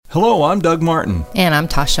Hello, I'm Doug Martin. And I'm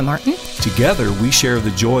Tasha Martin. Together, we share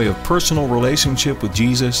the joy of personal relationship with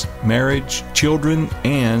Jesus, marriage, children,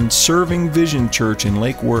 and serving Vision Church in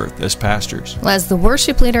Lake Worth as pastors. Well, as the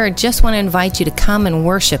worship leader, I just want to invite you to come and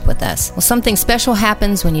worship with us. Well, something special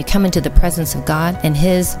happens when you come into the presence of God and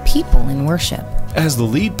His people in worship. As the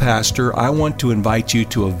lead pastor, I want to invite you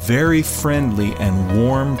to a very friendly and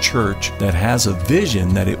warm church that has a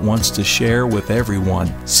vision that it wants to share with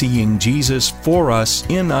everyone, seeing Jesus for us,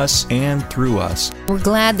 in us, and through us. We're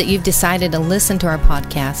glad that you've decided to listen to our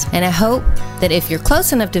podcast, and I hope that if you're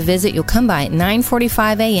close enough to visit, you'll come by at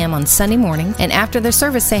 9:45 a.m. on Sunday morning, and after the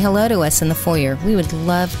service, say hello to us in the foyer. We would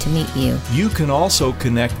love to meet you. You can also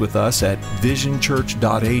connect with us at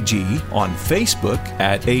visionchurch.ag, on Facebook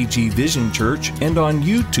at AG Vision Church, and on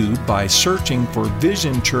YouTube by searching for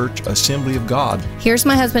Vision Church Assembly of God. Here's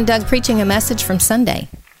my husband Doug preaching a message from Sunday.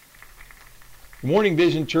 Good morning,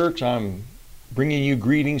 Vision Church. I'm bringing you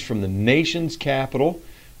greetings from the nation's capital,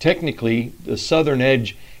 technically the southern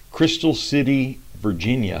edge, Crystal City,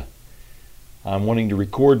 Virginia. I'm wanting to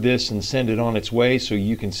record this and send it on its way so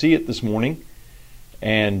you can see it this morning,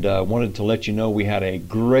 and wanted to let you know we had a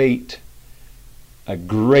great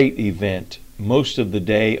event most of the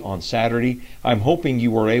day on Saturday. I'm hoping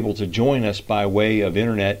you were able to join us by way of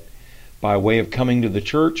internet, by way of coming to the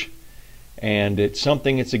church, and it's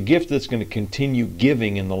a gift that's going to continue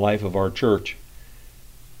giving in the life of our church.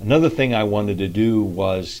 Another thing I wanted to do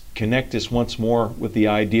was connect us once more with the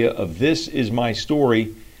idea of this is my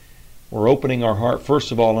story. We're opening our heart,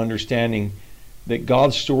 first of all, understanding that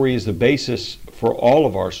God's story is the basis for all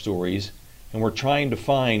of our stories, and we're trying to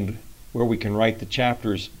find where we can write the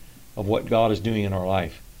chapters of what God is doing in our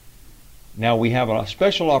life. Now we have a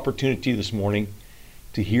special opportunity this morning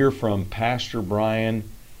to hear from Pastor Brian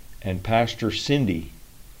and Pastor Cindy.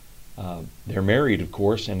 They're married, of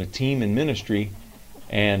course, and a team in ministry,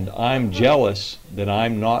 and I'm jealous that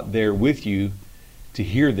I'm not there with you to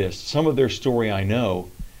hear this. Some of their story I know,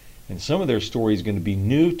 and some of their story is going to be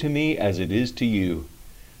new to me as it is to you.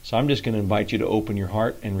 So I'm just going to invite you to open your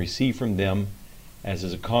heart and receive from them as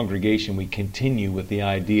a congregation we continue with the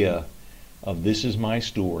idea of this is my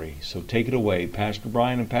story. So take it away, Pastor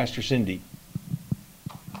Brian and Pastor Cindy.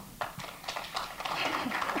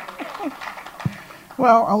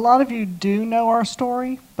 Well, a lot of you do know our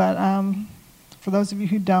story, but for those of you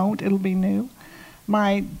who don't, it'll be new.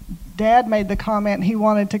 My dad made the comment he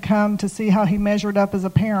wanted to come to see how he measured up as a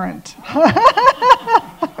parent.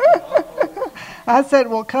 I said,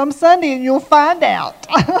 well, come Sunday and you'll find out.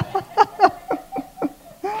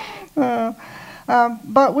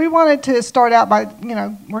 But we wanted to start out by,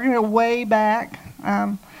 we're going to go way back.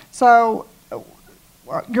 So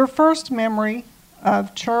your first memory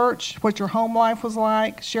of church, what your home life was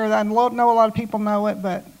like, share that. I know a lot of people know it,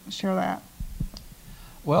 but share that.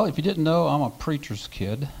 Well, if you didn't know, I'm a preacher's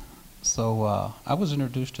kid. So I was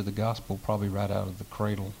introduced to the gospel probably right out of the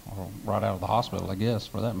cradle, or right out of the hospital, I guess,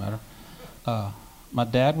 for that matter. My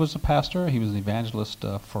dad was a pastor. He was an evangelist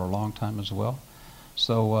for a long time as well.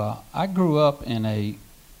 So I grew up in a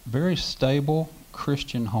very stable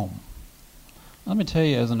Christian home. Let me tell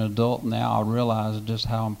you, as an adult now, I realize just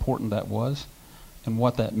how important that was and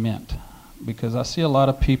what that meant. Because I see a lot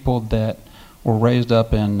of people that were raised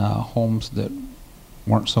up in homes that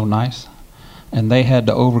weren't so nice, and they had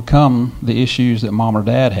to overcome the issues that mom or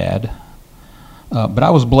dad had. But I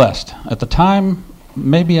was blessed. At the time,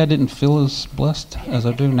 maybe I didn't feel as blessed as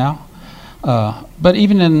I do now. But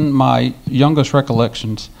even in my youngest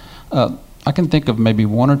recollections, I can think of maybe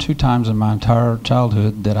one or two times in my entire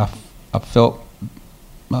childhood that I felt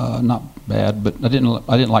not bad, but I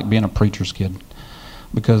didn't like being a preacher's kid,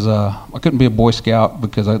 because I couldn't be a Boy Scout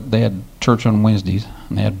because they had church on Wednesdays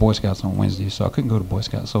and they had Boy Scouts on Wednesdays, so I couldn't go to Boy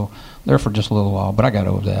Scouts. So there for just a little while, but I got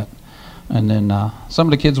over that. And then some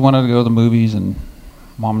of the kids wanted to go to the movies, and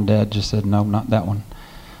mom and dad just said no, not that one.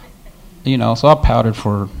 So I pouted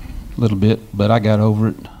for a little bit, but I got over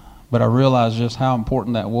it. But I realized just how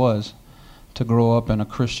important that was to grow up in a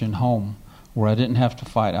Christian home where I didn't have to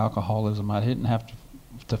fight alcoholism. I didn't have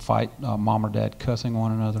to fight mom or dad cussing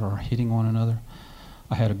one another or hitting one another.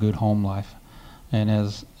 I had a good home life. And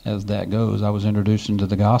as that goes, I was introduced into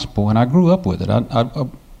the gospel, and I grew up with it.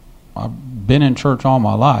 I've been in church all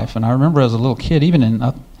my life, and I remember as a little kid, even in,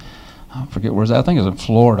 I forget where it was, I think it was in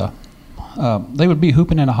Florida, they would be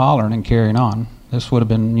hooping and hollering and carrying on. This would have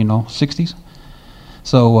been, 60s.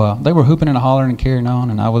 So they were hooping and hollering and carrying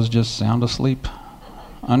on, and I was just sound asleep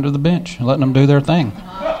under the bench, letting them do their thing.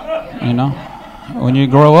 When you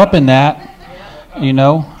grow up in that,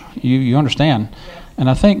 you understand. And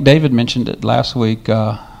I think David mentioned it last week,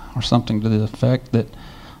 or something to the effect that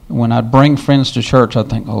when I'd bring friends to church, I'd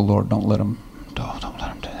think, "Oh Lord, don't let them do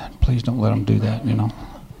that. Please don't let them do that."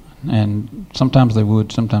 And sometimes they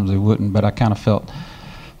would, sometimes they wouldn't. But I kind of felt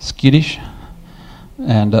skittish,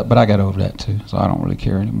 and but I got over that too, so I don't really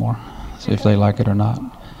care anymore, so if they like it or not.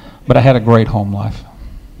 But I had a great home life.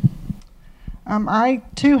 I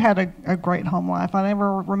too had a great home life. I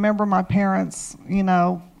never remember my parents,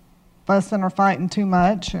 fussing or fighting too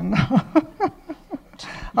much, and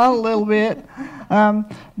a little bit.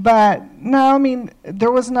 But no, I mean,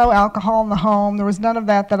 there was no alcohol in the home. There was none of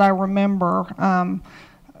that I remember.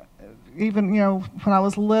 Even, when I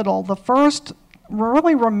was little. The first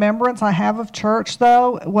really remembrance I have of church,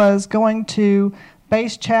 though, was going to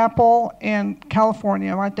Base Chapel in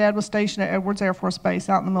California. My dad was stationed at Edwards Air Force Base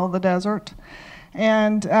out in the middle of the desert.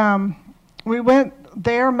 And we went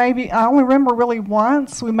there maybe, I only remember really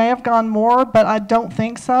once. We may have gone more, but I don't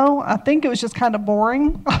think so. I think it was just kind of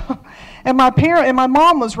boring. And my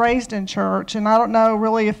mom was raised in church, and I don't know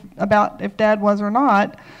really if Dad was or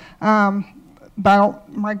not. But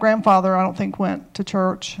my grandfather, I don't think, went to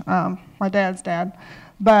church, my dad's dad.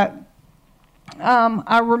 But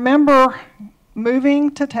I remember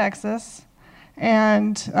moving to Texas,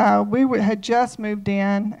 and we had just moved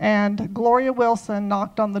in, and Gloria Wilson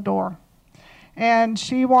knocked on the door. And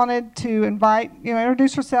she wanted to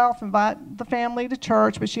introduce herself, invite the family to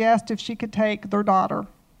church, but she asked if she could take their daughter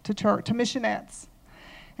to church, to missionettes.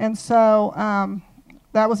 And so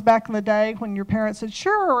that was back in the day when your parents said,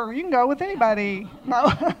 "Sure, you can go with anybody."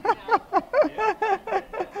 No.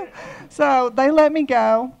 So they let me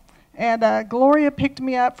go, and Gloria picked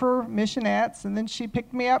me up for missionettes, and then she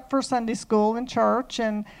picked me up for Sunday school and church,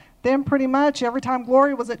 and then pretty much every time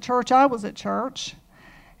Gloria was at church, I was at church.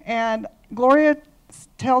 And Gloria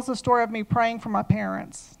tells the story of me praying for my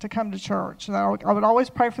parents to come to church. And I would always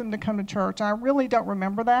pray for them to come to church. I really don't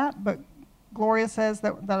remember that, but Gloria says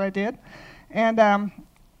that I did. And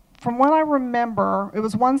from what I remember, it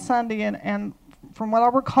was one Sunday, and from what I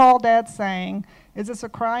recall Dad saying, is it's a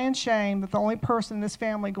crying shame that the only person in this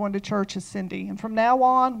family going to church is Cindy. And from now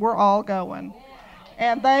on, we're all going.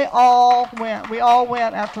 And they all went. We all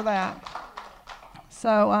went after that.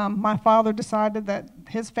 So my father decided that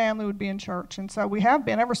his family would be in church. And so we have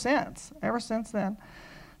been ever since then.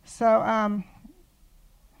 So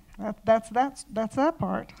that's that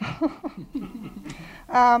part.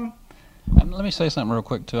 And let me say something real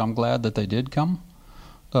quick, too. I'm glad that they did come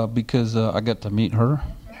because I got to meet her.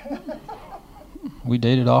 We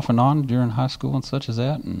dated off and on during high school and such as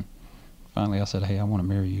that. And finally I said, "Hey, I want to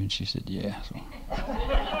marry you." And she said, "Yeah." So.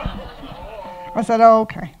 I said, "Oh,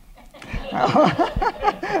 okay."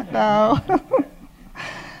 No.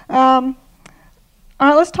 All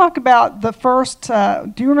right, let's talk about the first.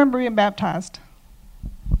 Do you remember being baptized?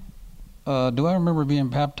 Do I remember being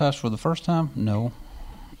baptized for the first time? No.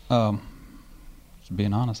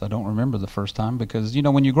 Being honest, I don't remember the first time because,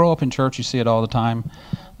 when you grow up in church, you see it all the time.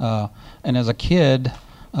 And as a kid,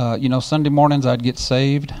 Sunday mornings I'd get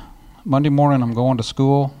saved. Monday morning I'm going to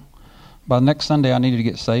school. By the next Sunday I needed to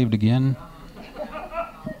get saved again.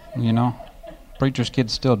 Preacher's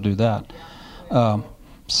kids still do that.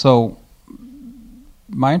 So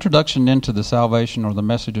my introduction into the salvation or the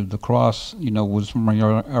message of the cross, was from an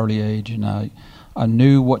early age, and I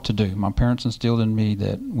knew what to do. My parents instilled in me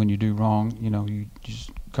that when you do wrong, you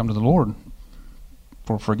just come to the Lord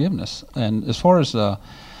for forgiveness. And as far as the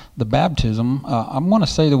baptism, I'm going to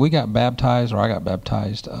say that I got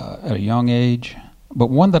baptized at a young age. But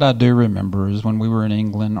one that I do remember is when we were in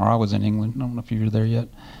England, or I was in England. I don't know if you were there yet.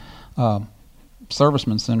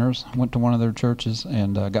 Servicemen Centers, went to one of their churches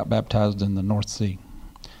and got baptized in the North Sea.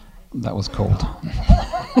 That was cold.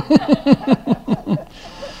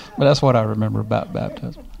 But that's what I remember about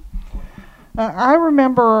baptism. I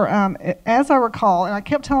remember, as I recall, and I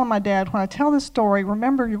kept telling my dad, when I tell this story,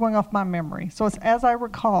 remember you're going off my memory. So it's as I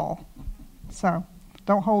recall. So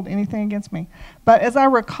don't hold anything against me. But as I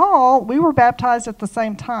recall, we were baptized at the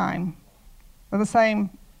same time, or the same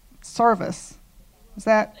service. Is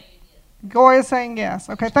that Gloria saying yes?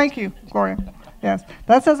 Okay, thank you, Gloria. Yes,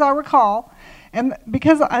 that's as I recall. And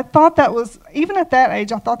because I thought that was, even at that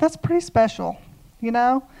age, I thought that's pretty special,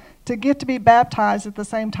 to get to be baptized at the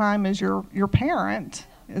same time as your parent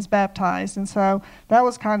is baptized. And so that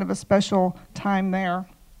was kind of a special time there.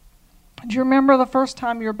 Do you remember the first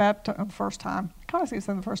time you were baptized? The first time. I kind of see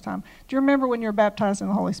the first time. Do you remember when you were baptized in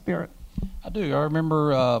the Holy Spirit? I do. I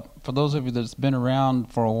remember, for those of you that's been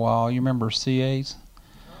around for a while, you remember CAs?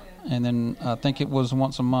 And then I think it was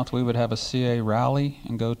once a month we would have a CA rally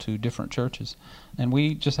and go to different churches. And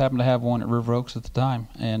we just happened to have one at River Oaks at the time.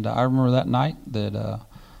 And I remember that night that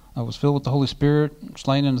I was filled with the Holy Spirit,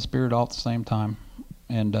 slain in the Spirit all at the same time.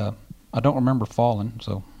 And I don't remember falling,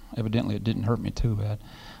 so evidently it didn't hurt me too bad.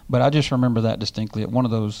 But I just remember that distinctly at one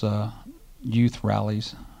of those youth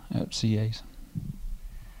rallies at CA's.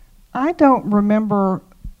 I don't remember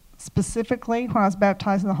specifically when I was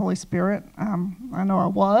baptized in the Holy Spirit. I know I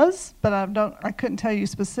was, but I couldn't tell you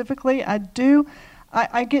specifically. I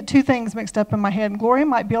get two things mixed up in my head, and Gloria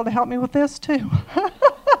might be able to help me with this too.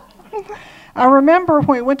 I remember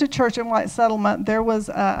when we went to church in White Settlement, there was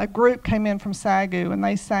a group came in from SAGU, and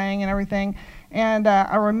they sang and everything. And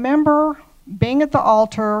I remember being at the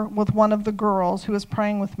altar with one of the girls who was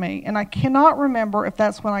praying with me. And I cannot remember if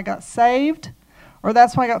that's when I got saved or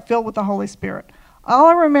that's when I got filled with the Holy Spirit. All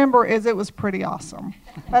I remember is it was pretty awesome.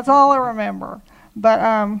 That's all I remember.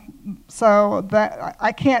 But so that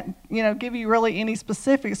I can't, give you really any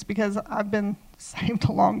specifics because I've been saved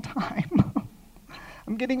a long time.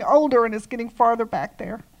 I'm getting older and it's getting farther back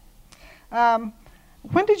there.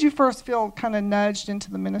 When did you first feel kind of nudged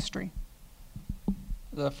into the ministry?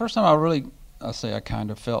 The first time I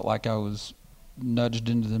kind of felt like I was nudged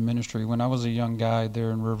into the ministry when I was a young guy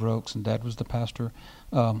there in River Oaks and Dad was the pastor.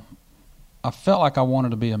 I felt like I wanted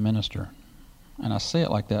to be a minister. And I say it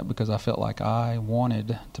like that because I felt like I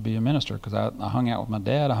wanted to be a minister because I hung out with my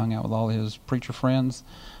dad, I hung out with all his preacher friends,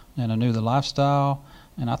 and I knew the lifestyle,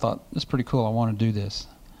 and I thought, this is pretty cool, I want to do this.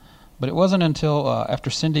 But it wasn't until after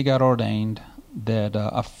Cindy got ordained that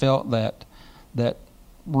I felt that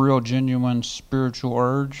real genuine spiritual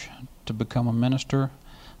urge to become a minister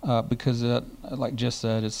because, like Jess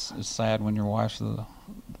said, it's sad when your wife's the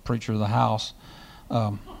preacher of the house.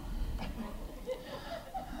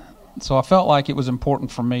 So I felt like it was important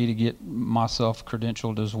for me to get myself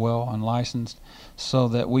credentialed as well and licensed so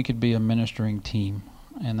that we could be a ministering team.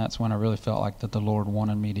 And that's when I really felt like that the Lord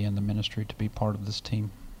wanted me to in the ministry to be part of this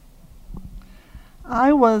team.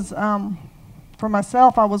 I was, for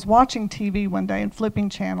myself, I was watching TV one day and flipping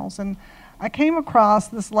channels, and I came across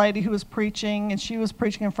this lady who was preaching, and she was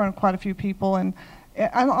preaching in front of quite a few people, and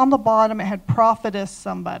on the bottom it had prophetess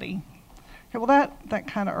somebody. Okay, well, that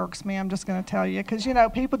kind of irks me, I'm just going to tell you, because,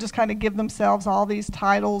 people just kind of give themselves all these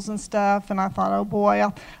titles and stuff, and I thought, oh, boy,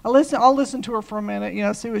 I'll listen to her for a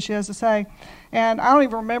minute, see what she has to say. And I don't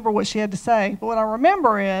even remember what she had to say, but what I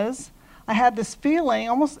remember is I had this feeling,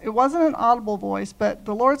 it wasn't an audible voice, but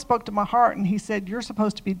the Lord spoke to my heart, and he said, you're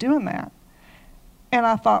supposed to be doing that. And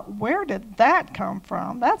I thought, where did that come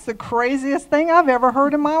from? That's the craziest thing I've ever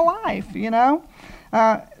heard in my life,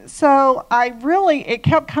 So it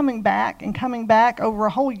kept coming back and coming back over a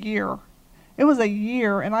whole year. It was a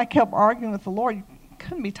year, and I kept arguing with the Lord. You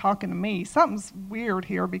couldn't be talking to me. Something's weird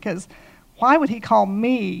here because why would he call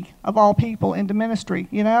me, of all people, into ministry,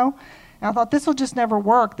 And I thought, this will just never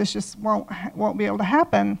work. This just won't be able to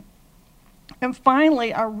happen. And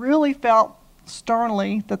finally, I really felt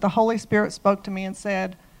sternly that the Holy Spirit spoke to me and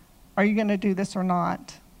said, are you going to do this or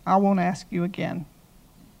not? I won't ask you again.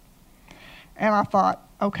 And I thought,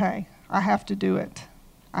 okay, I have to do it.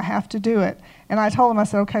 I have to do it. And I told him, I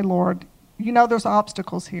said, okay, Lord, there's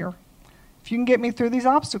obstacles here. If you can get me through these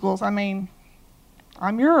obstacles, I'm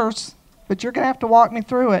yours, but you're going to have to walk me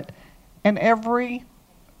through it. And every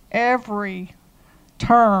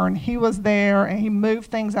turn, he was there, and he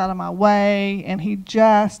moved things out of my way, and he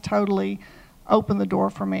just totally opened the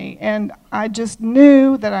door for me. And I just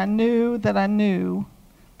knew that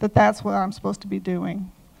that's what I'm supposed to be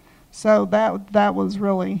doing. So that was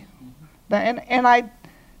really that. And I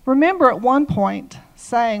remember at one point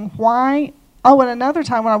saying, why? Oh, and another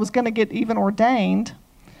time when I was going to get even ordained,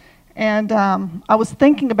 and I was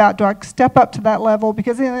thinking about, do I step up to that level?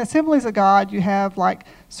 Because in the Assemblies of God, you have like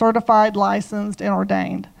certified, licensed, and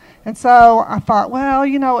ordained. And so I thought,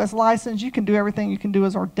 well, as licensed, you can do everything you can do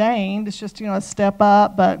as ordained. It's just, a step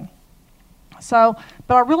up. But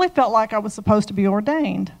I really felt like I was supposed to be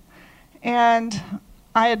ordained. And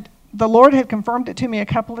the Lord had confirmed it to me a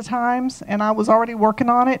couple of times, and I was already working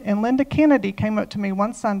on it. And Linda Kennedy came up to me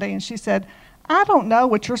one Sunday, and she said, I don't know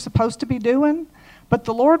what you're supposed to be doing, but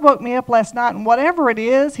the Lord woke me up last night, and whatever it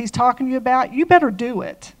is he's talking to you about, you better do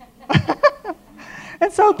it.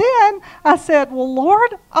 And so then I said, well,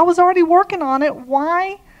 Lord, I was already working on it.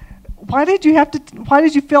 Why did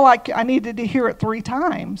you feel like I needed to hear it 3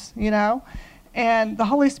 times, And the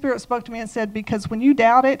Holy Spirit spoke to me and said, because when you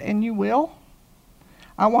doubt it, and you will,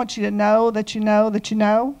 I want you to know that you know that you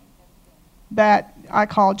know that I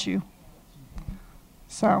called you.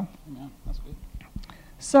 So, Yeah, that's good.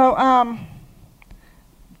 So,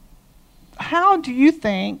 how do you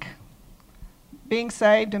think being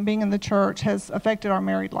saved and being in the church has affected our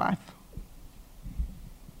married life?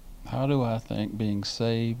 How do I think being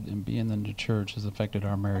saved and being in the church has affected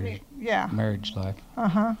our marriage life?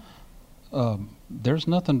 Uh-huh. there's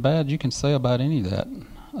nothing bad you can say about any of that.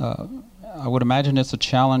 I would imagine it's a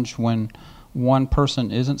challenge when one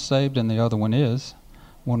person isn't saved and the other one is,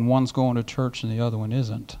 when one's going to church and the other one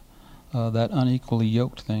isn't. That unequally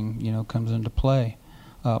yoked thing, comes into play.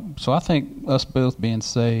 So I think us both being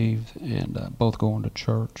saved and both going to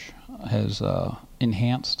church has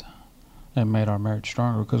enhanced and made our marriage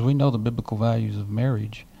stronger, because we know the biblical values of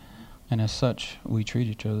marriage, and as such, we treat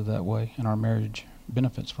each other that way, and our marriage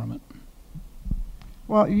benefits from it.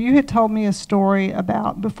 Well, you had told me a story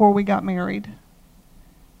about before we got married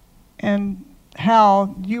and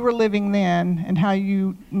how you were living then and how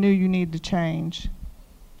you knew you needed to change.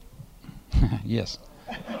 Yes.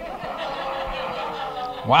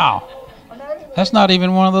 Wow. That's not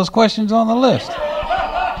even one of those questions on the list.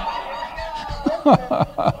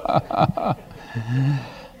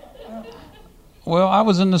 Well, I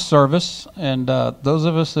was in the service, and those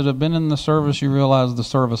of us that have been in the service, you realize the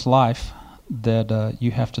service life that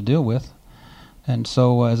you have to deal with. And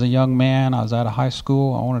so as a young man, I was out of high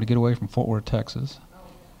school. I wanted to get away from Fort Worth, Texas.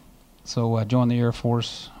 So I joined the Air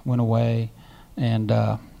Force, went away, and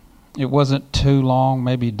it wasn't too long,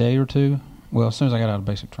 maybe a day or two. Well, as soon as I got out of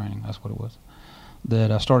basic training, that's what it was,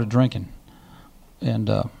 that I started drinking. And,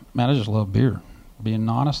 man, I just love beer. Being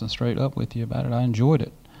honest and straight up with you about it, I enjoyed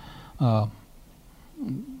it.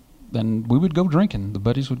 Then we would go drinking. The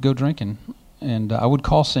buddies would go drinking. And I would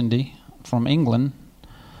call Cindy from England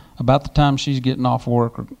about the time she's getting off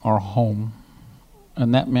work or home.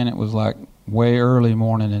 And that meant it was like way early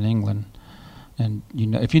morning in England. And,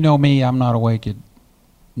 if you know me, I'm not awake at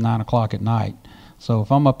 9 o'clock at night. So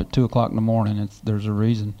if I'm up at 2 o'clock in the morning, there's a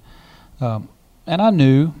reason. And I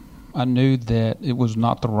knew that it was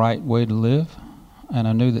not the right way to live, and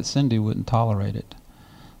I knew that Cindy wouldn't tolerate it.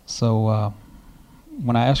 So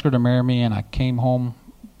when I asked her to marry me and I came home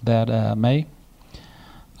that May,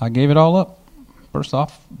 I gave it all up. First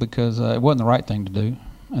off, because it wasn't the right thing to do.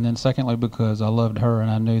 And then secondly, because I loved her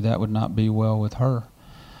and I knew that would not be well with her.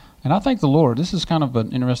 And I thank the Lord. This is kind of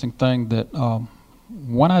an interesting thing that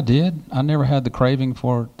when I did, I never had the craving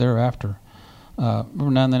for it thereafter. Every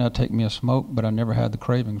now and then I'd take me a smoke, but I never had the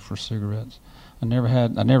craving for cigarettes. I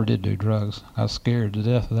never did do drugs. I was scared to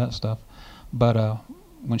death of that stuff. But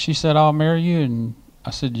when she said, "I'll marry you," and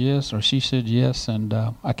I said yes, or she said yes, and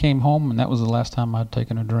I came home, and that was the last time I'd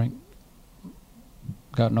taken a drink.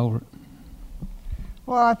 Gotten over it.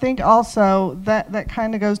 Well, I think also that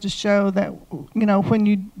kind of goes to show that, when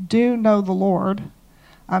you do know the Lord,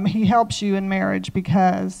 He helps you in marriage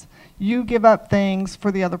because you give up things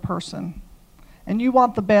for the other person. And you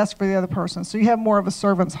want the best for the other person. So you have more of a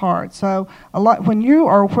servant's heart. So when you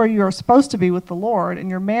are where you are supposed to be with the Lord and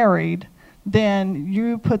you're married, then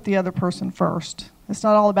you put the other person first. It's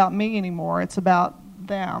not all about me anymore. It's about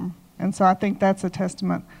them. And so I think that's a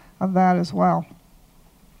testament of that as well.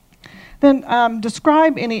 Then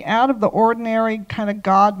describe any out of the ordinary kind of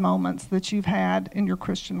God moments that you've had in your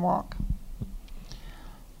Christian walk.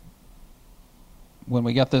 When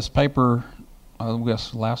we got this paper, I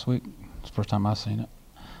guess last week, it's the first time I've seen it,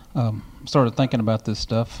 started thinking about this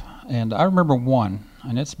stuff. And I remember one,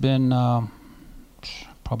 and it's been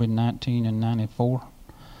probably 1994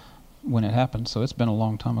 when it happened, so it's been a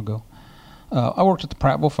long time ago. I worked at the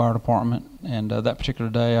Prattville Fire Department, and that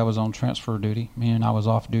particular day I was on transfer duty, meaning I was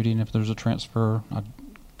off duty, and if there's a transfer, I'd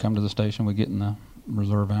come to the station, we'd get in the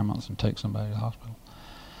reserve ambulance and take somebody to the hospital.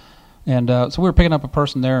 And so we were picking up a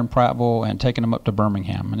person there in Prattville and taking them up to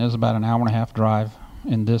Birmingham, and it was about an hour and a half drive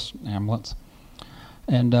in this ambulance.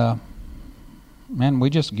 And man, we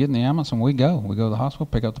just get in the ambulance and we go to the hospital,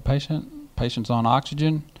 pick up the patient's on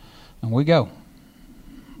oxygen, and we go.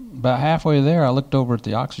 About halfway there, I looked over at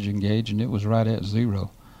the oxygen gauge and it was right at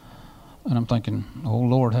 0. And I'm thinking, oh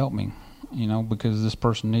Lord, help me, because this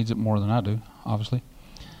person needs it more than I do, obviously.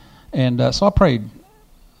 And so I prayed,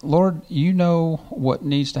 Lord, you know what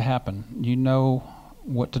needs to happen. You know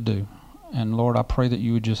what to do. And Lord, I pray that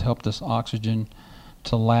you would just help this oxygen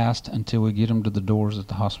to last until we get them to the doors at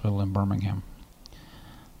the hospital in Birmingham.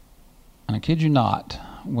 And I kid you not,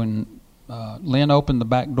 when Lynn opened the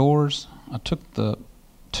back doors, I took the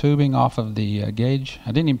tubing off of the gauge.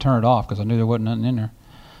 I didn't even turn it off because I knew there wasn't nothing in there.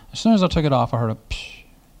 As soon as I took it off, I heard a psh,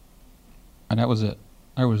 and that was it.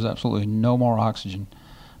 There was absolutely no more oxygen.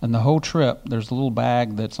 And the whole trip, there's a little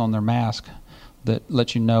bag that's on their mask that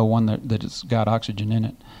lets you know that it's got oxygen in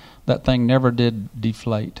it. That thing never did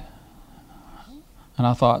deflate. And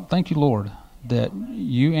I thought, thank you, Lord, that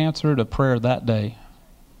you answered a prayer that day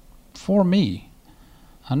for me.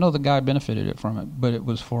 I know the guy benefited from it, but it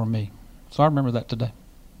was for me. So I remember that today.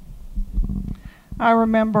 I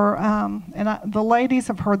remember, the ladies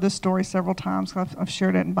have heard this story several times. I've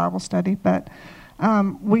shared it in Bible study, but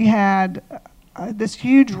We had this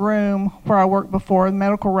huge room where I worked before,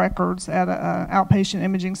 medical records at an outpatient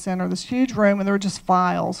imaging center, this huge room, and there were just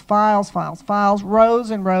files,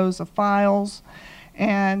 rows and rows of files.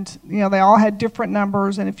 And, they all had different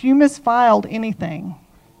numbers. And if you misfiled anything,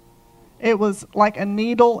 it was like a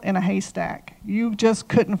needle in a haystack. You just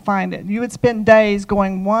couldn't find it. You would spend days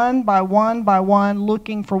going one by one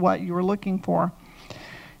looking for what you were looking for.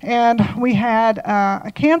 And we had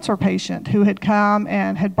a cancer patient who had come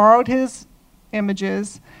and had borrowed his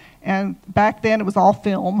images, and back then it was all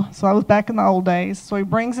film, so I was back in the old days. So he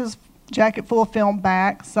brings his jacket full of film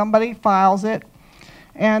back, somebody files it,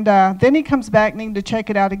 and then he comes back needing to check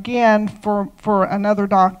it out again for another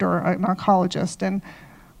doctor, an oncologist. And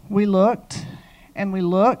we looked, and we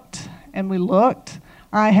looked, and we looked.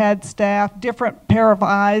 I had staff, different pair of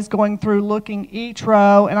eyes going through looking each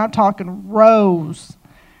row, and I'm talking rows.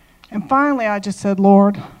 And finally I just said,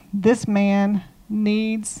 Lord, this man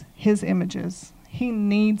needs his images. He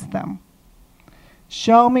needs them.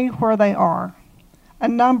 Show me where they are. A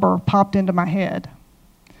number popped into my head.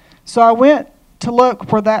 So I went to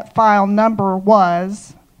look where that file number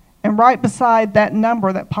was, and right beside that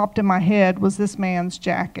number that popped in my head was this man's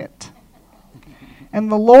jacket.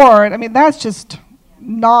 And the Lord, that's just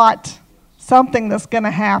not something that's going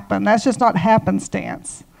to happen. That's just not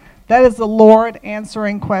happenstance. That is the Lord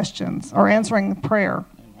answering questions or answering prayer.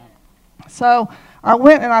 So I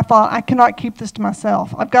went and I thought, I cannot keep this to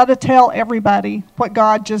myself. I've got to tell everybody what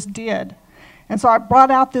God just did. And so I brought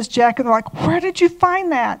out this jacket. They're like, where did you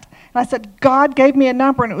find that? And I said, God gave me a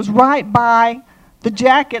number, and it was right by the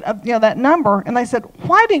jacket of that number. And they said,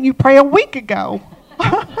 why didn't you pray a week ago?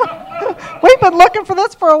 We've been looking for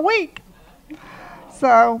this for a week.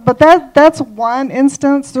 So, but that's one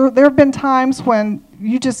instance. There have been times when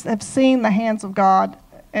you just have seen the hands of God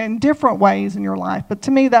in different ways in your life. But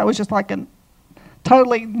to me, that was just like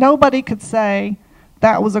totally, nobody could say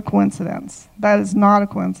that was a coincidence. That is not a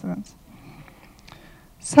coincidence.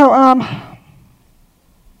 So,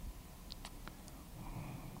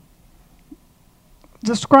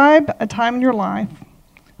 describe a time in your life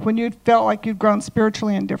when you felt like you'd grown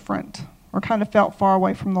spiritually indifferent or kind of felt far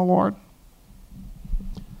away from the Lord.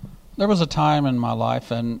 There was a time in my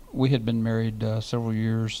life, and we had been married several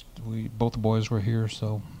years. Both the boys were here,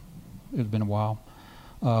 so it had been a while.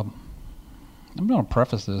 I'm going to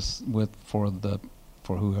preface this for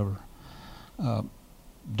whoever.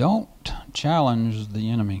 Don't challenge the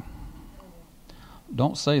enemy.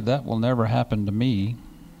 Don't say that will never happen to me,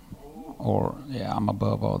 or I'm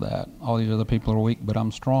above all that. All these other people are weak, but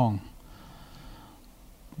I'm strong.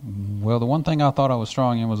 Well, the one thing I thought I was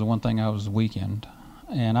strong in was the one thing I was weak in.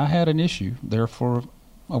 And I had an issue there for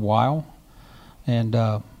a while. And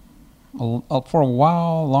for a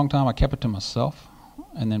while, a long time, I kept it to myself.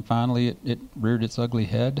 And then finally, it reared its ugly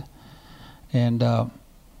head. And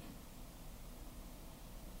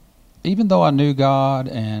even though I knew God,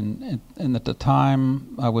 and at the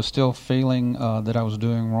time I was still feeling that I was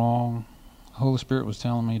doing wrong, the Holy Spirit was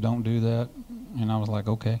telling me, don't do that. And I was like,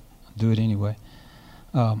 okay, I'll do it anyway.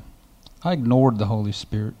 I ignored the Holy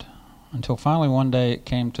Spirit until finally one day it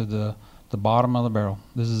came to the bottom of the barrel.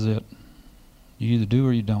 This is it. You either do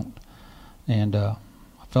or you don't. And I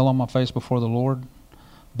fell on my face before the Lord,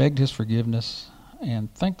 begged His forgiveness,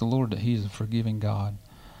 and thanked the Lord that He's a forgiving God.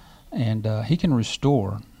 And He can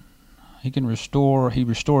restore. He can restore. He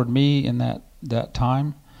restored me in that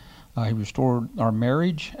time. He restored our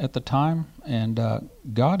marriage at the time. And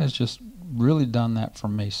God has just really done that for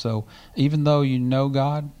me. So even though you know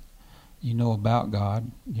God, you know about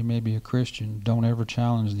God, you may be a Christian, don't ever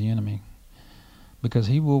challenge the enemy, because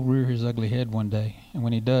he will rear his ugly head one day. And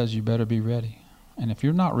when he does, you better be ready. And if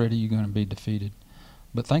you're not ready, you're going to be defeated.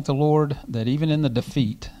 But thank the Lord that even in the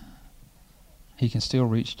defeat, He can still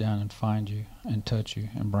reach down and find you and touch you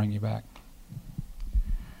and bring you back.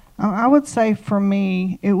 I would say for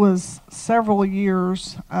me, it was several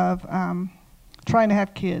years of trying to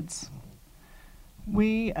have kids.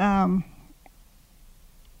 We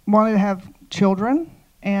wanted to have children,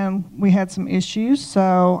 and we had some issues,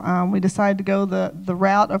 so we decided to go the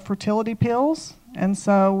route of fertility pills, and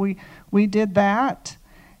so we did that,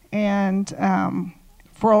 and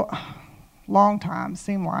for a long time,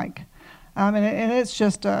 seemed like, and it's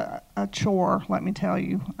just a chore, let me tell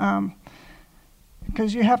you,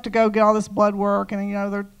 because you have to go get all this blood work,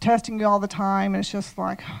 and they're testing you all the time, and it's just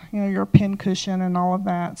like you're a pincushion and all of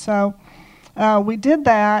that. So we did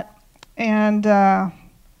that, and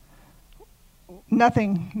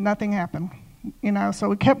nothing happened, so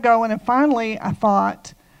we kept going, and finally I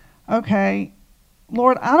thought, okay,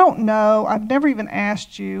 Lord, I don't know, I've never even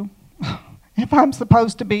asked you if I'm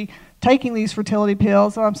supposed to be taking these fertility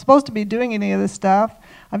pills. So I'm supposed to be doing any of this stuff.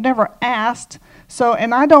 I've never asked. So,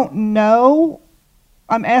 and I don't know.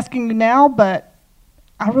 I'm asking you now, but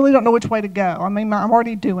I really don't know which way to go. I mean, I'm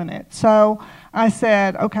already doing it. So I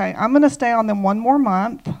said, okay, I'm going to stay on them one more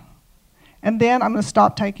month, and then I'm going to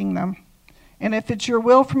stop taking them. And if it's your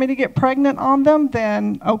will for me to get pregnant on them,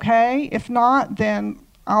 then okay. If not, then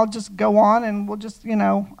I'll just go on and we'll just, I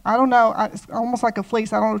don't know. It's almost like a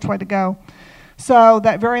fleece. I don't know which way to go. So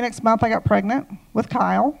that very next month I got pregnant with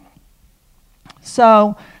Kyle.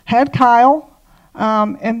 So had Kyle,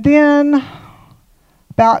 and then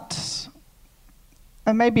about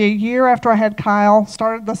maybe a year after I had Kyle,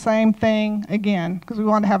 started the same thing again because we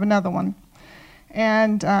wanted to have another one.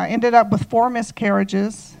 And ended up with 4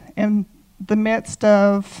 miscarriages in the midst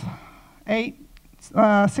of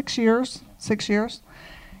 6 years.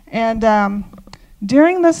 And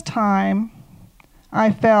during this time,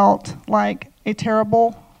 I felt like a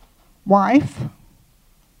terrible wife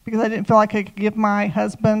because I didn't feel like I could give my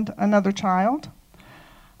husband another child.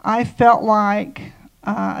 I felt like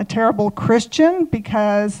a terrible Christian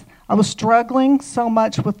because I was struggling so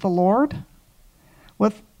much with the Lord,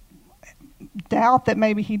 with doubt that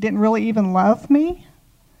maybe he didn't really even love me,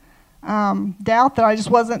 doubt that I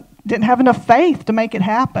just didn't have enough faith to make it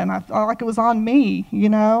happen. I felt like it was on me,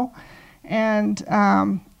 and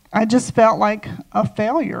I just felt like a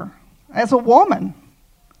failure as a woman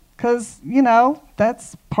because,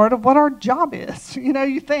 that's part of what our job is,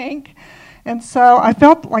 you think. And so I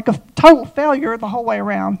felt like a total failure the whole way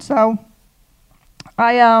around. So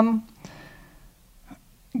I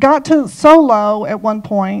got to so low at one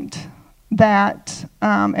point that,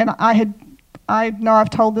 and I know I've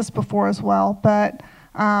told this before as well, but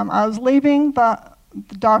I was leaving the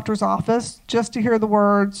doctor's office just to hear the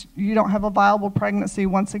words, "You don't have a viable pregnancy,"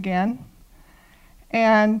 once again.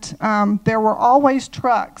 And there were always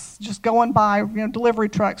trucks just going by, delivery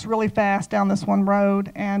trucks really fast down this one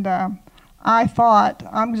road. And I thought,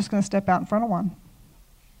 I'm just going to step out in front of one.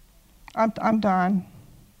 I'm done.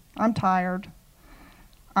 I'm tired.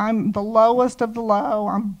 I'm the lowest of the low.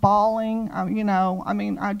 I'm bawling. And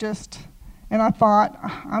I thought,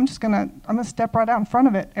 I'm going to step right out in front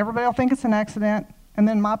of it. Everybody will think it's an accident, and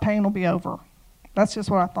then my pain will be over. That's just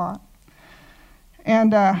what I thought.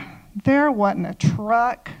 And there wasn't a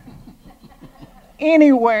truck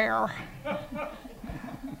anywhere.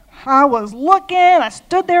 I was looking, I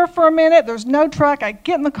stood there for a minute, there's no truck, I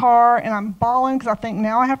get in the car, and I'm bawling because I think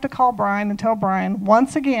now I have to call Brian and tell Brian,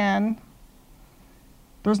 once again,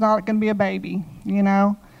 there's not going to be a baby,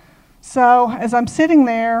 So as I'm sitting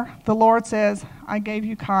there, the Lord says, "I gave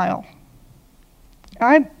you Kyle."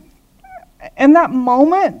 In that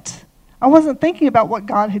moment, I wasn't thinking about what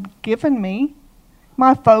God had given me.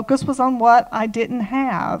 My focus was on what I didn't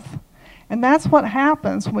have. And that's what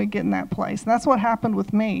happens when we get in that place. And that's what happened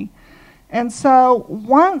with me. And so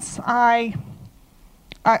once I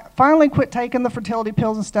finally quit taking the fertility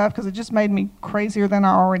pills and stuff because it just made me crazier than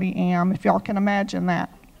I already am, if y'all can imagine that.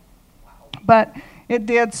 But it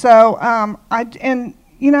did. So I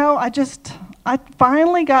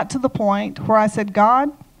finally got to the point where I said,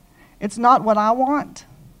 "God, it's not what I want,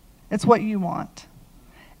 it's what you want.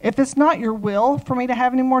 If it's not your will for me to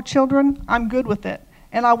have any more children, I'm good with it."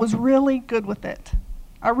 And I was really good with it.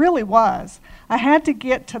 I really was. I had to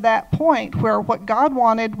get to that point where what God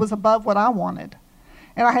wanted was above what I wanted.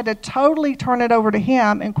 And I had to totally turn it over to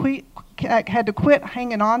him and had to quit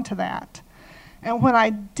hanging on to that. And when I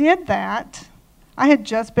did that, I had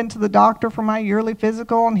just been to the doctor for my yearly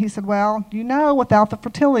physical, and he said, "Well, without the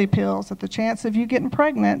fertility pills, that the chance of you getting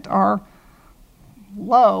pregnant are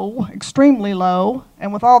low, extremely low,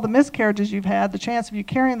 and with all the miscarriages you've had, the chance of you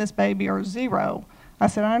carrying this baby are 0. I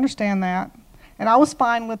said, "I understand that." And I was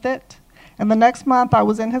fine with it. And the next month I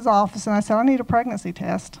was in his office and I said, "I need a pregnancy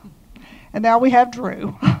test." And now we have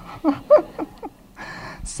Drew.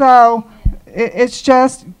 So it's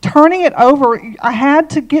just turning it over. I had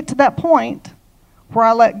to get to that point where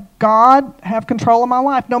I let God have control of my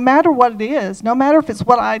life, no matter what it is, no matter if it's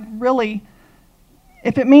what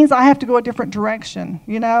if it means I have to go a different direction,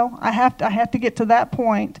 I have to get to that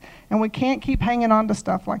point, and we can't keep hanging on to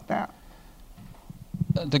stuff like that.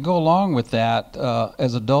 To go along with that,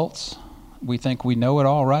 as adults, we think we know it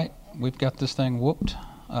all, right? We've got this thing whooped.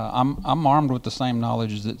 I'm armed with the same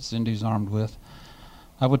knowledge that Cindy's armed with.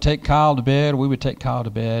 I would take Kyle to bed. We would take Kyle to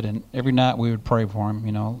bed, and every night we would pray for him.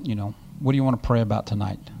 What do you want to pray about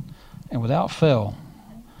tonight? And without fail,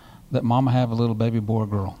 that Mama have a little baby boy or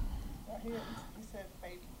girl. He said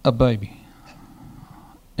baby. A baby.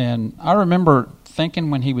 And I remember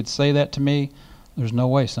thinking when he would say that to me, "There's no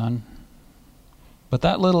way, son." But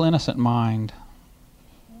that little innocent mind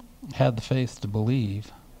had the faith to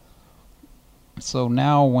believe. So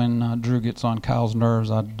now when Drew gets on Kyle's nerves,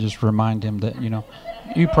 I just remind him that,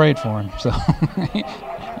 you prayed for him, so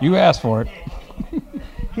you asked for it.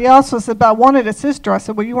 He also said, but I wanted a sister. I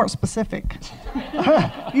said, well, you weren't specific.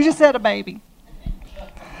 You just said a baby.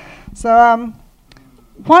 So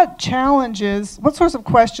what sorts of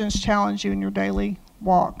questions challenge you in your daily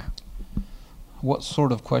walk? What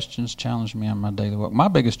sort of questions challenge me in my daily walk? My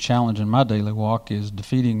biggest challenge in my daily walk is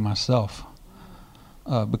defeating myself.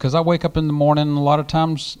 Because I wake up in the morning, and a lot of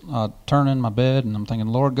times I turn in my bed and I'm thinking,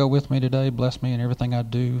 Lord, go with me today, bless me in everything I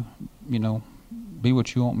do, be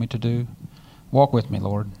what you want me to do. Walk with me,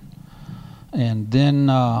 Lord. And then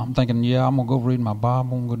I'm thinking, I'm going to go read my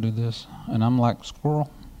Bible, I'm going to do this. And I'm like, squirrel.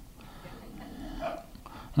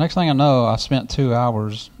 Next thing I know, I spent 2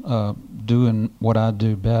 hours doing what I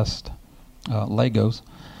do best, Legos.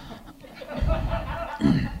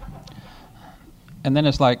 And then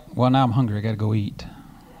it's like, well, now I'm hungry, I got to go eat.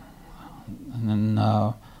 And then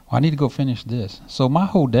I need to go finish this. So my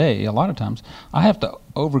whole day, a lot of times, I have to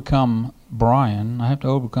overcome Brian. I have to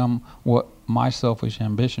overcome what my selfish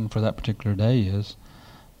ambition for that particular day is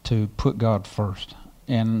to put God first.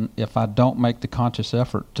 And if I don't make the conscious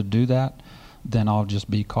effort to do that, then I'll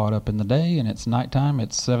just be caught up in the day, and it's nighttime,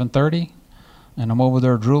 it's 7:30, and I'm over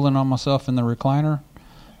there drooling on myself in the recliner,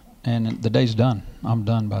 and the day's done. I'm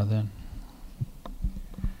done by then.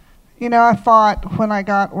 I thought when I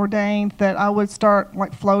got ordained that I would start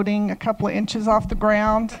floating a couple of inches off the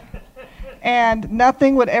ground, and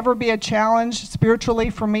nothing would ever be a challenge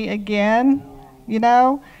spiritually for me again,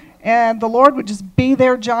 and the Lord would just be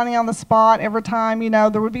there, Johnny on the spot every time,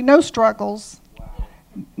 there would be no struggles.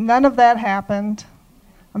 None of that happened.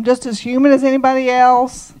 I'm just as human as anybody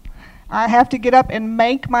else. I have to get up and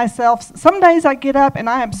make myself. Some days I get up and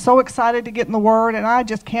I am so excited to get in the Word and I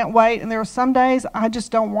just can't wait. And there are some days I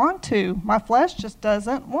just don't want to. My flesh just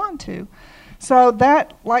doesn't want to. So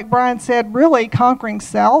that, like Brian said, really conquering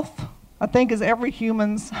self, I think, is every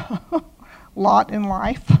human's lot in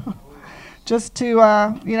life. Just to,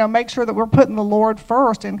 make sure that we're putting the Lord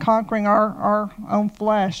first and conquering our own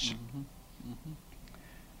flesh.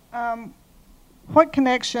 What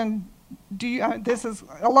connection do you, this is,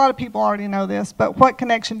 a lot of people already know this, but what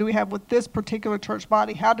connection do we have with this particular church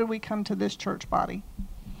body? How did we come to this church body?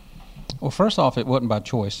 Well, first off, it wasn't by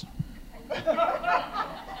choice.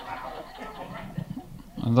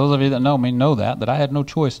 And those of you that know me know that I had no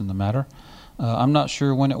choice in the matter. I'm not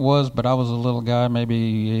sure when it was, but I was a little guy,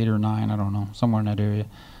 maybe 8 or 9, I don't know, somewhere in that area.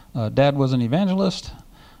 Dad was an evangelist,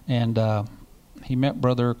 and he met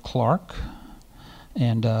Brother Clark.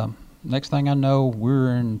 And next thing I know,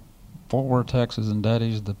 we're in Fort Worth, Texas, and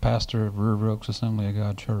Daddy's the pastor of River Oaks Assembly of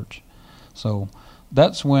God Church. So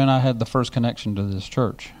that's when I had the first connection to this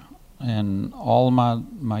church. And all of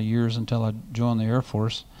my years until I joined the Air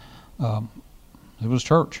Force, it was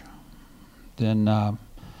church. Then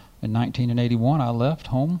in 1981, I left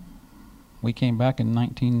home. We came back in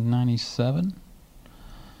 1997.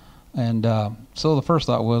 And so the first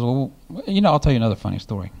thought was, well, I'll tell you another funny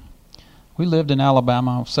story. We lived in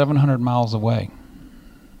Alabama, 700 miles away.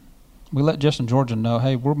 We let Jess and Georgia know,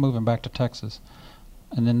 hey, we're moving back to Texas.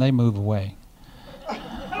 And then they move away.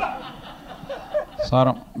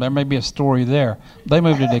 So there may be a story there. They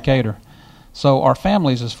moved to Decatur. So our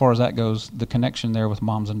families, as far as that goes, the connection there with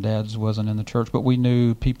moms and dads wasn't in the church, but we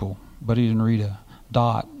knew people, Buddy and Rita,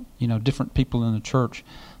 Dot, different people in the church.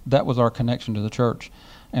 That was our connection to the church.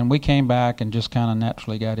 And we came back and just kind of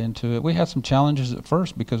naturally got into it. We had some challenges at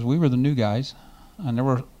first because we were the new guys, and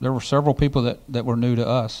there were several people that were new to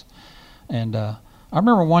us. And I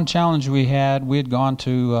remember one challenge we had. We had gone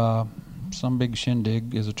to some big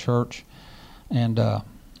shindig as a church, and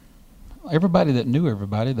everybody that knew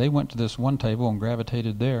everybody, they went to this one table and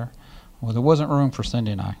gravitated there. Well, there wasn't room for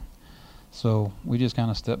Cindy and I. So we just kind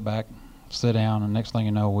of stepped back, sit down, and next thing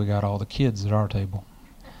you know, we got all the kids at our table.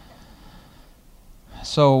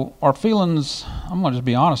 So our feelings, I'm going to just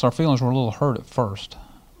be honest, our feelings were a little hurt at first.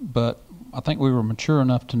 But I think we were mature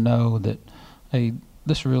enough to know that, hey,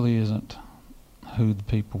 this really isn't who the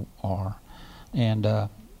people are. And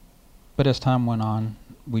but as time went on,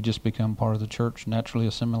 we just become part of the church, naturally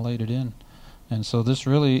assimilated in. And so this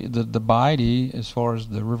really, the body, as far as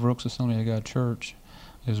the River Oaks Assembly of God Church,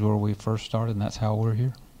 is where we first started, and that's how we're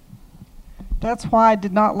here. That's why I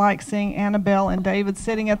did not like seeing Annabelle and David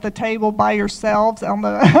sitting at the table by yourselves on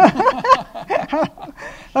the.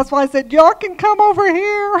 That's why I said, y'all can come over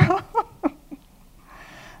here.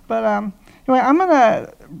 But anyway, I'm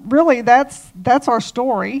gonna really that's our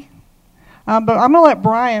story. But I'm gonna let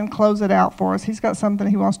Brian close it out for us. He's got something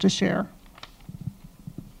he wants to share.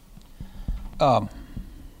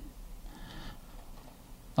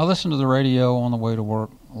 I listen to the radio on the way to work.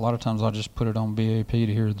 A lot of times I'll just put it on BAP to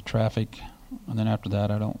hear the traffic, and then after that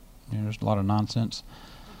I don't, there's a lot of nonsense.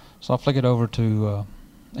 So I'll flick it over to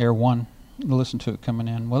Air 1 and listen to it coming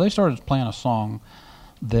in. Well, they started playing a song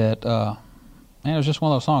that, it was just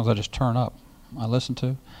one of those songs I just turn up. I listen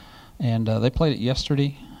to, and they played it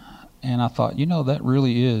yesterday, and I thought, that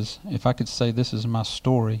really is, if I could say this is my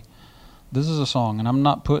story, this is a song, and I'm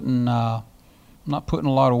not putting a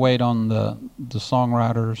lot of weight on the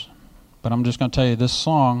songwriters, but I'm just going to tell you this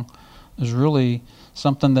song is really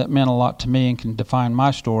something that meant a lot to me and can define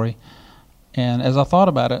my story. And as I thought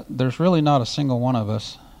about it, there's really not a single one of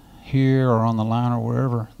us here or on the line or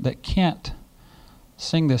wherever that can't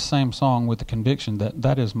sing this same song with the conviction that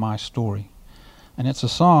that is my story. And it's a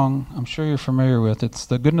song I'm sure you're familiar with. It's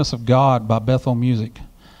The Goodness of God by Bethel Music.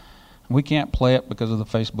 We can't play it because of the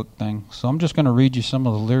Facebook thing, so I'm just going to read you some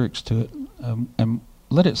of the lyrics to it and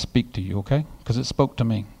let it speak to you, okay? Because it spoke to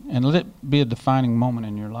me. And let it be a defining moment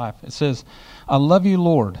in your life. It says, I love you,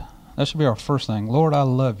 Lord. That should be our first thing. Lord, I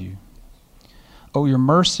love you. Oh, your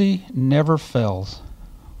mercy never fails.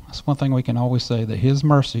 That's one thing we can always say, that his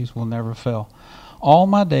mercies will never fail. All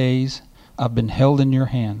my days I've been held in your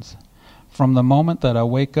hands. From the moment that I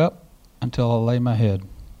wake up until I lay my head,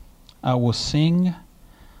 I will sing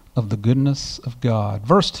of the goodness of God.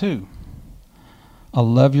 Verse 2, I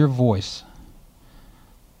love your voice.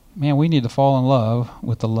 Man, we need to fall in love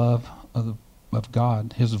with the love of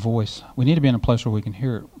God, his voice. We need to be in a place where we can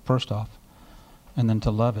hear it, first off, and then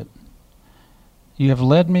to love it. You have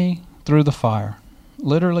led me through the fire.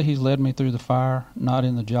 Literally, he's led me through the fire, not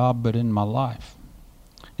in the job, but in my life.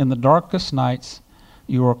 In the darkest nights,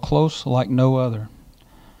 you are close like no other.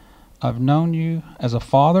 I've known you as a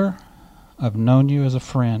father. I've known you as a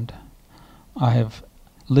friend. I have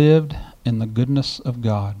lived in the goodness of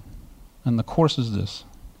God. And the course is this.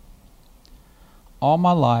 All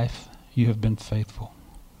my life, you have been faithful.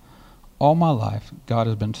 All my life, God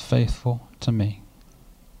has been faithful to me.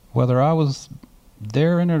 Whether I was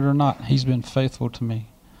there in it or not, he's been faithful to me.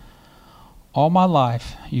 All my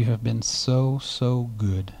life, you have been so, so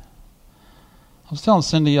good. I was telling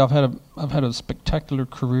Cindy I've had a spectacular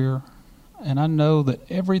career, and I know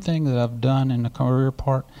that everything that I've done in the career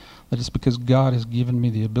part, that it's because God has given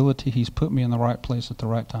me the ability. He's put me in the right place at the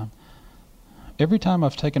right time. Every time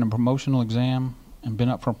I've taken a promotional exam and been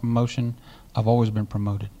up for promotion, I've always been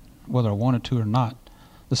promoted, whether I wanted to or not.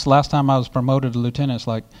 This last time I was promoted to lieutenant, it's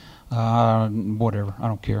like, whatever, I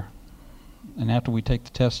don't care. And after we take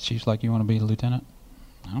the test, she's like, you want to be a lieutenant?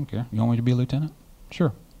 I don't care. You want me to be a lieutenant?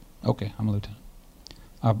 Sure. Okay, I'm a lieutenant.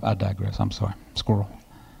 I digress. I'm sorry. Squirrel.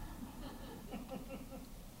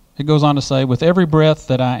 It goes on to say, with every breath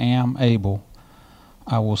that I am able,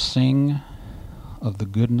 I will sing of the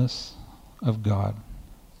goodness of God.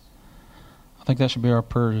 I think that should be our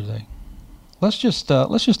prayer today. Let's just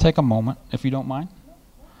take a moment, if you don't mind.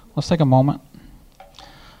 Let's take a moment.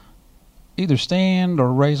 Either stand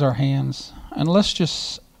or raise our hands, and let's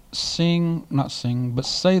just not sing, but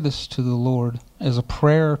say this to the Lord as a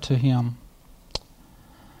prayer to him.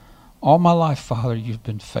 All my life, Father, you've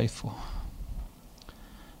been faithful.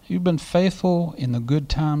 You've been faithful in the good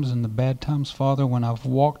times and the bad times, Father. When I've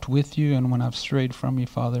walked with you and when I've strayed from you,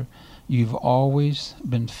 Father, you've always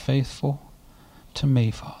been faithful to me,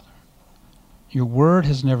 Father. Your word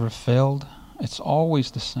has never failed. It's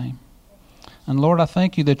always the same. And Lord, I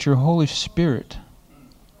thank you that your Holy Spirit,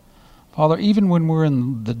 Father, even when we're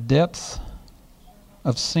in the depths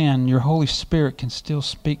of sin, your Holy Spirit can still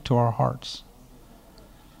speak to our hearts.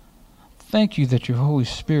 Thank you that your Holy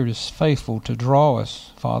Spirit is faithful to draw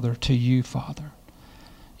us, Father, to you, Father.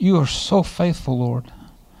 You are so faithful, Lord.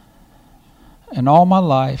 And all my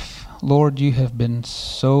life, Lord, you have been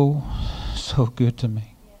so, so good to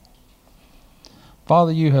me.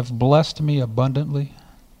 Father, you have blessed me abundantly.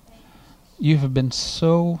 You have been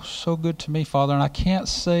so, so good to me, Father, and I can't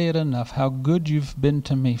say it enough how good you've been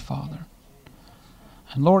to me, Father.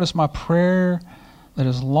 And Lord, it's my prayer that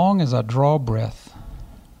as long as I draw breath,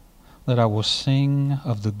 that I will sing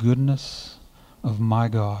of the goodness of my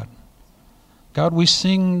God. God, we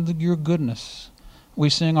sing your goodness. We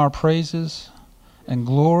sing our praises and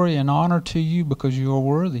glory and honor to you because you are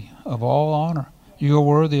worthy of all honor. You are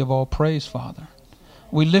worthy of all praise, Father.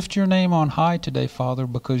 We lift your name on high today, Father,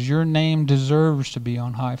 because your name deserves to be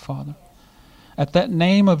on high, Father. At that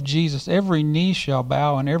name of Jesus, every knee shall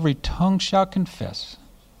bow and every tongue shall confess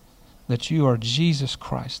that you are Jesus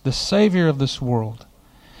Christ, the Savior of this world.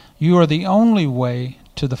 You are the only way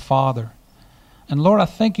to the Father. And Lord, I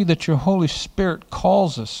thank you that your Holy Spirit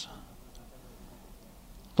calls us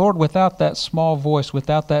Lord, without that small voice,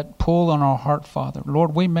 without that pull on our heart, Father,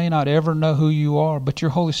 Lord, we may not ever know who you are, but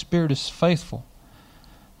your Holy Spirit is faithful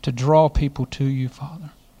to draw people to you, Father.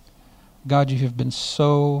 God, you have been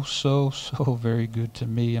so very good to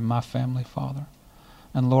me and my family, Father.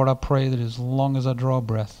 And Lord, I pray that as long as I draw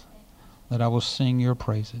breath, that I will sing your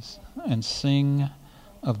praises and sing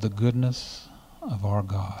of the goodness of our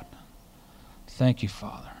God. Thank you,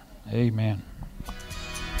 Father. Amen.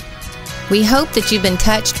 We hope that you've been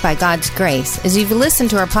touched by God's grace as you've listened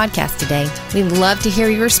to our podcast today. We'd love to hear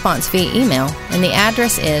your response via email, and the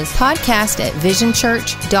address is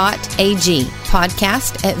podcast@visionchurch.ag.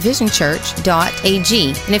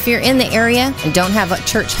 podcast@visionchurch.ag. And if you're in the area and don't have a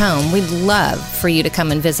church home, we'd love for you to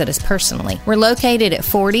come and visit us personally. We're located at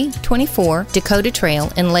 4024 Dakota Trail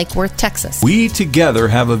in Lake Worth, Texas. We together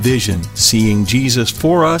have a vision, seeing Jesus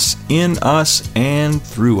for us, in us, and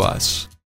through us.